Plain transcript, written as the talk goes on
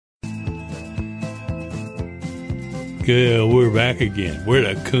Yeah, we're back again.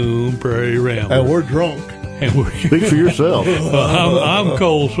 We're the Coon Prairie Ramblers. And we're drunk. And we're Speak for yourself. I'm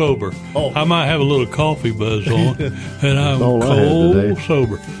cold sober. Oh. I might have a little coffee buzz on, and I'm all I had cold today.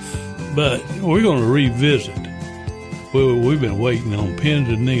 sober. But we're going to revisit. We've been waiting on pins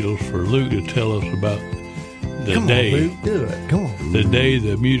and needles for Luke to tell us about the Come day. on, Luke, do it. Come on. The day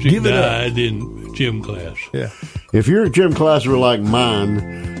the music Give it up. died in gym class. Yeah. If your gym classes were like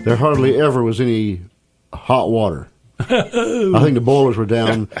mine, there hardly ever was any hot water. I think the boilers were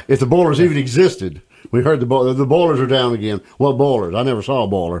down. If the boilers even existed, we heard the boilers are down again. What boilers? I never saw a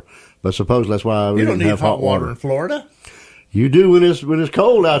boiler, but supposedly that's why we You don't didn't need have hot water in Florida. You do when it's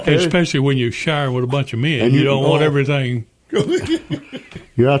cold out there. Especially when you're showering with a bunch of men. And you you- don't want everything.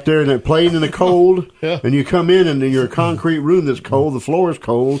 You're out there and playing in the cold, Yeah. and you come in and in your concrete room that's cold, the floor is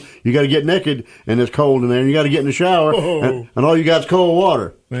cold. You got to get naked, and it's cold in there. And you got to get in the shower, and all you got is cold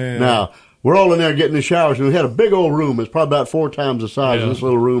water. Man. Now we're all in there getting in the showers, and we had a big old room. It's probably about 4 times the size of this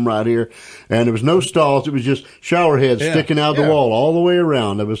little room right here, and there was no stalls. It was just shower heads sticking out the wall all the way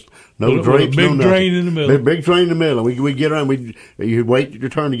around. There was no With a drapes, big no drain nothing. in the middle. Big drain in the middle. We get around. You wait your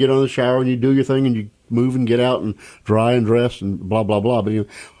turn to get on the shower, and you do your thing, and you move and get out and dry and dress and blah blah blah. But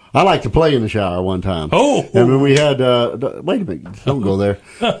I like to play in the shower one time. Oh. And when we had wait a minute, don't go there.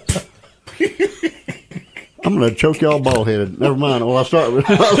 I'm gonna choke y'all bald headed. Never mind. Well, I'll start with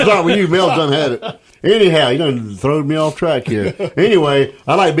you. Mel's done had it. Anyhow, you done throwed me off track here. Anyway,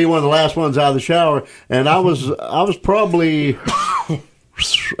 I like to be one of the last ones out of the shower, and I was probably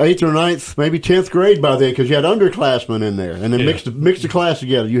 8th or 9th, maybe 10th grade by then, because you had underclassmen in there, and then mixed the class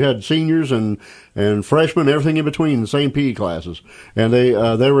together. You had seniors and freshmen, everything in between, the same PE classes, and they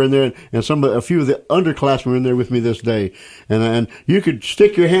were in there, and a few of the underclassmen were in there with me this day, and you could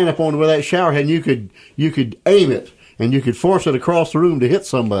stick your hand up on where that shower head, and you could aim it, and you could force it across the room to hit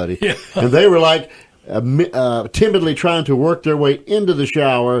somebody, and they were like timidly trying to work their way into the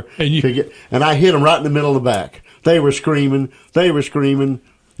shower, and I hit them right in the middle of the back. They were screaming.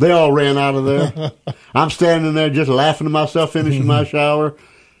 They all ran out of there. I'm standing there just laughing to myself, finishing my shower.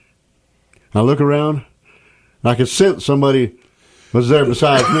 I look around. And I could sense somebody was there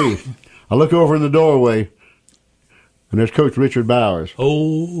besides me. I look over in the doorway, and there's Coach Richard Bowers.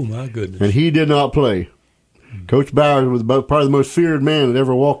 Oh, my goodness. And he did not play. Coach Bowers was probably the most feared man that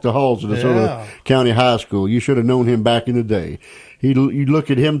ever walked the halls of DeSoto County High School. You should have known him back in the day. You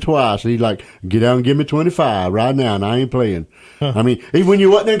look at him twice, and he'd like, get out and give me 25 right now, and I ain't playing. I mean, even when you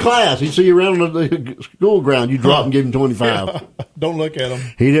wasn't in class, he'd see you around the school ground, you drop and give him 25. Don't look at him.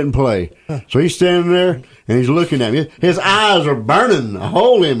 He didn't play. So he's standing there, and he's looking at me. His eyes are burning a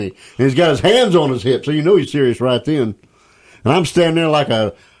hole in me, and he's got his hands on his hips, so you know he's serious right then. And I'm standing there like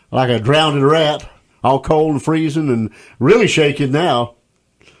a drowned rat, all cold and freezing and really shaking now.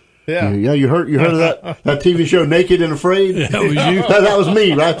 Yeah. You heard of that TV show Naked and Afraid? That was you. That was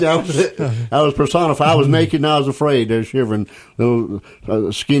me right there. I was personified. I was naked and I was afraid. They're shivering,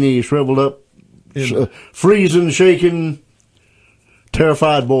 little skinny, shriveled up, freezing, shaking,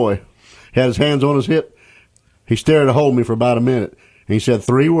 terrified boy. He had his hands on his hip. He stared to hold me for about a minute. And he said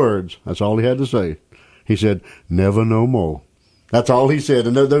 3 words. That's all he had to say. He said, "Never no more." That's all he said.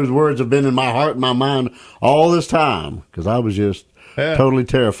 And those words have been in my heart and my mind all this time because I was just totally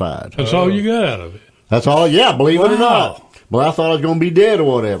terrified. That's all you got out of it. That's all, believe it or not. Well, I thought I was going to be dead or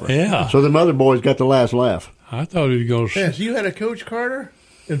whatever. Yeah. So the other boys got the last laugh. I thought he was going to... Yes, you had a Coach Carter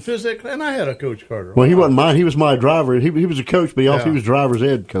in physics, and I had a Coach Carter. Well, he wasn't mine. He was my driver. He was a coach, but he was driver's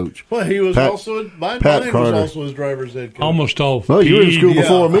ed coach. Well, he was also... My name was also his driver's ed coach. Almost all... Well, you were in school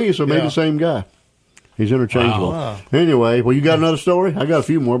before me, so maybe the same guy. He's interchangeable. Wow. Anyway, well, you got another story? I got a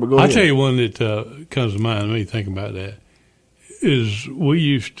few more, but go ahead. I'll tell you one that comes to mind to me thinking about that. Is we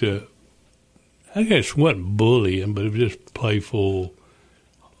used to, I guess it wasn't bullying, but it was just playful,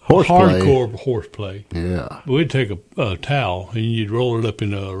 hardcore horseplay. Yeah. We'd take a towel and you'd roll it up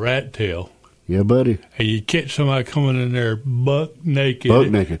in a rat tail. Yeah, buddy. And you'd catch somebody coming in there buck naked.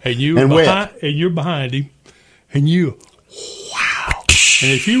 And you're behind him. And you, wow.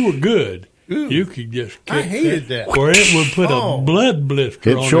 And if you were good, you could just I hated that. Or it would put a blood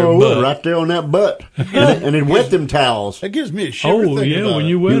blister on It sure their would, butt. right there on that butt. and it wet them towels. That gives me a shiver thinking about when it.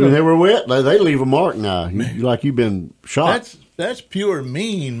 you wet When them. they were wet, they leave a mark now. Like you've been shot. That's pure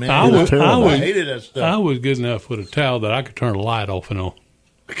mean, man. I hated that stuff. I was good enough with a towel that I could turn a light off and on.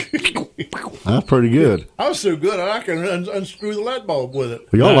 That's pretty good. I was so good I could unscrew the light bulb with it.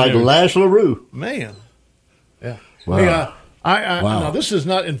 Y'all like Lash LaRue. Man. Yeah. Wow. Hey, now this is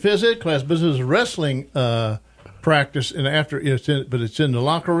not in physics class, but this is wrestling practice, and but it's in the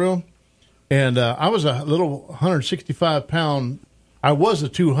locker room. And I was a little 165-pound I was a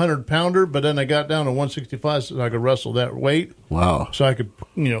 200-pounder, but then I got down to 165 so I could wrestle that weight. Wow. So I could,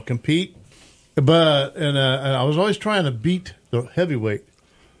 compete. But and I was always trying to beat the heavyweight.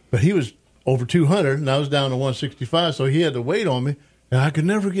 But he was over 200, and I was down to 165, so he had the weight on me, and I could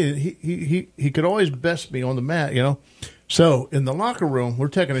never get it. He could always best me on the mat, So in the locker room, we're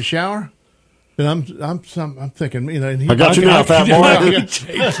taking a shower. And I'm thinking, and I got you now, fat boy.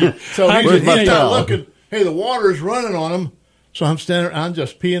 So he's not looking. Hey, the water's running on him. So I'm standing. I'm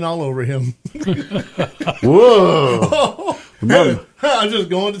just peeing all over him. Whoa! I'm just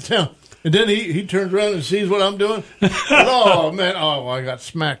going to town. And then he turns around and sees what I'm doing. Oh man! Oh, I got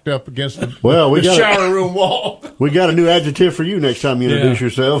smacked up against the shower room wall. We got a new adjective for you next time you introduce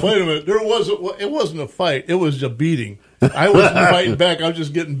yourself. Wait a minute. It wasn't a fight. It was a beating. I wasn't fighting back. I was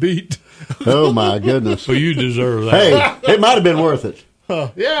just getting beat. Oh my goodness! Well, you deserve that. Hey, it might have been worth it.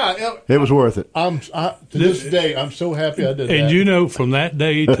 Yeah, it was worth it. To this day, I'm so happy I did that. And from that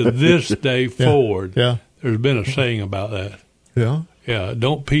day to this day forward, there's been a saying about that. Yeah. Yeah,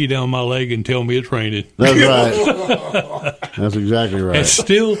 don't pee down my leg and tell me it's raining. That's right. That's exactly right. And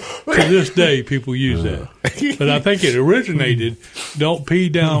still, to this day, people use that. But I think it originated, don't pee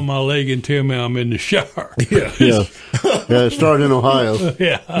down my leg and tell me I'm in the shower. Yeah, it started in Ohio.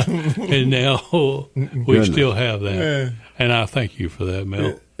 Yeah, and now we still have that. And I thank you for that,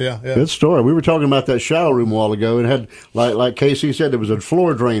 Mel. Yeah. Good story. We were talking about that shower room a while ago, and had like Casey said, there was a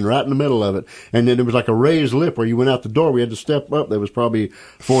floor drain right in the middle of it, and then there was like a raised lip where you went out the door. We had to step up. There was probably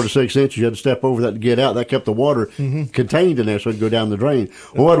 4 to 6 inches. You had to step over that to get out. That kept the water contained in there, so it'd go down the drain.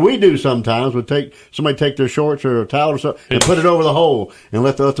 Well, what we do sometimes would somebody take their shorts or a towel or something and put it over the hole and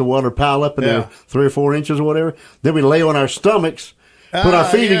let the water pile up in there 3 or 4 inches or whatever. Then we lay on our stomachs, put our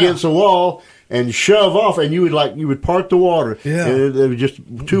feet against the wall, and shove off, and you would part the water. Yeah. And there was just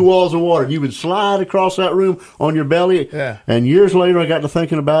 2 walls of water. You would slide across that room on your belly. Yeah. And years later, I got to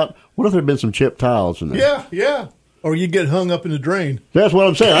thinking about, what if there had been some chipped tiles in there? Yeah. Or you get hung up in the drain. That's what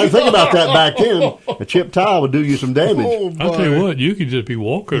I'm saying. I didn't think about that back then. A chipped tile would do you some damage. Oh, I'll tell you what, you could just be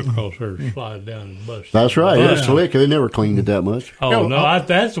walking across there and slide down and bust. That's right. It's slick. They never cleaned it that much. Oh, no,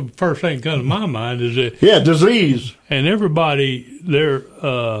 that's the first thing that comes to my mind is that. Yeah, disease. And everybody, their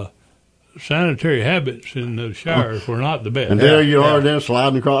sanitary habits in those showers were not the best. And there you are there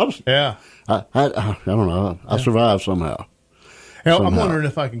sliding across. Yeah. I don't know. I survived somehow. I'm wondering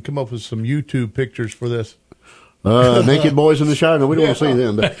if I can come up with some YouTube pictures for this. Naked boys in the shower? No, we don't want to see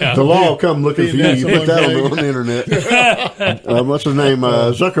them. The law will come looking for you. You put that on the internet. What's his name?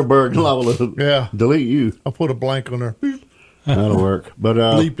 Zuckerberg will delete you. I'll put a blank on there. That'll work. But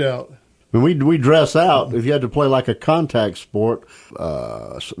bleeped out. When we dress out, if you had to play like a contact sport,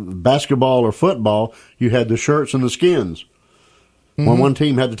 basketball or football, you had the shirts and the skins. When one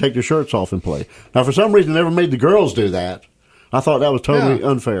team had to take their shirts off and play. Now, for some reason, they never made the girls do that. I thought that was totally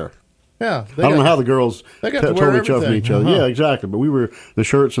unfair. Yeah, I don't know how the girls totally chuffing each other. Uh-huh. Yeah, exactly. But we were the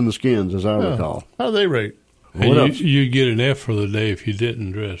shirts and the skins, as I recall. How do they rate? And you'd get an F for the day if you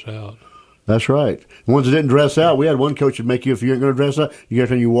didn't dress out. That's right. The ones that didn't dress out, we had one coach would make you, if you ain't going to dress out, you got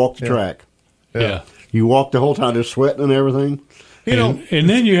to you walk the track. Yeah. You walk the whole time, just sweating and everything. And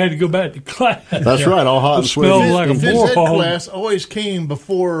then you had to go back to class. That's right, all hot and sweaty. Like the phys ed warhol. class always came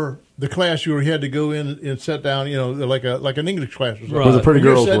before the class you had to go in and sit down, like an English class or something. Where the pretty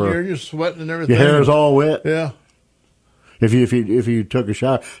girls you're were. Here, you're sweating and everything. Your hair is all wet. Yeah. If you took a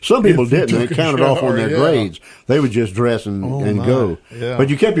shower, some people didn't. They counted off on their grades. They would just dress and go. Yeah. But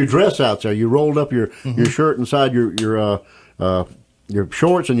you kept your dress out there. You rolled up your shirt inside your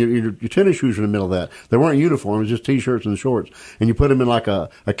shorts and your tennis shoes in the middle of that. They weren't uniforms, just T-shirts and shorts. And you put them in like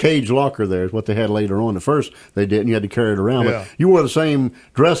a cage locker there is what they had later on. At first, they didn't. You had to carry it around. Yeah. But you wore the same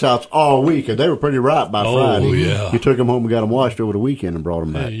dress outs all week, and they were pretty ripe by Friday. Yeah. You took them home and got them washed over the weekend and brought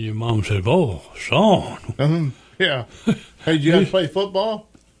them back. And your mom said, "Oh, son." Yeah. Hey, did you guys play football?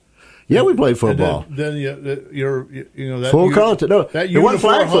 Yeah, we played football. Then you're that full contact. No, that it wasn't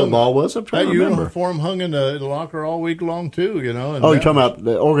flag football, was it? I'm trying to remember. That uniform hung in the locker all week long too. And you're talking about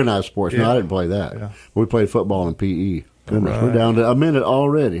the organized sports? Yeah. No, I didn't play that. Yeah. We played football and PE. Goodness, right. We're down to a minute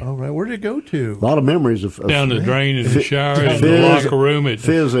already. All right, where did it go to? A lot of memories of down the drain in the shower, in the Fizz, locker room at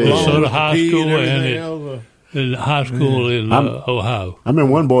Fizz, Minnesota High School, and in high school in Ohio. I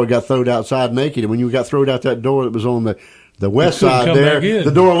remember one boy got thrown outside naked, and when you got thrown out that door that was on the west side there, the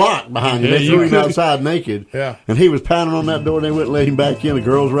door locked behind you. Yeah, they threw him outside naked. Yeah. And he was pounding on that door, and they wouldn't let him back in. The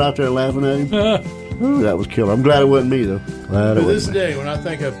girls were out there laughing at him. Ooh, that was killer. I'm glad it wasn't me, though. Glad to it this wasn't day, when I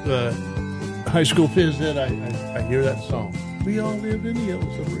think of high school phys ed, I hear that song. We all lived in the Yellow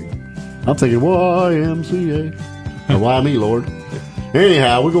Submarine. I'm thinking YMCA. Or why me, Lord?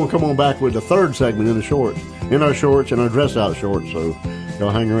 Anyhow, we're going to come on back with the third segment in the shorts. in our shorts and our dress out shorts. So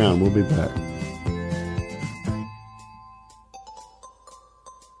y'all hang around. We'll be back.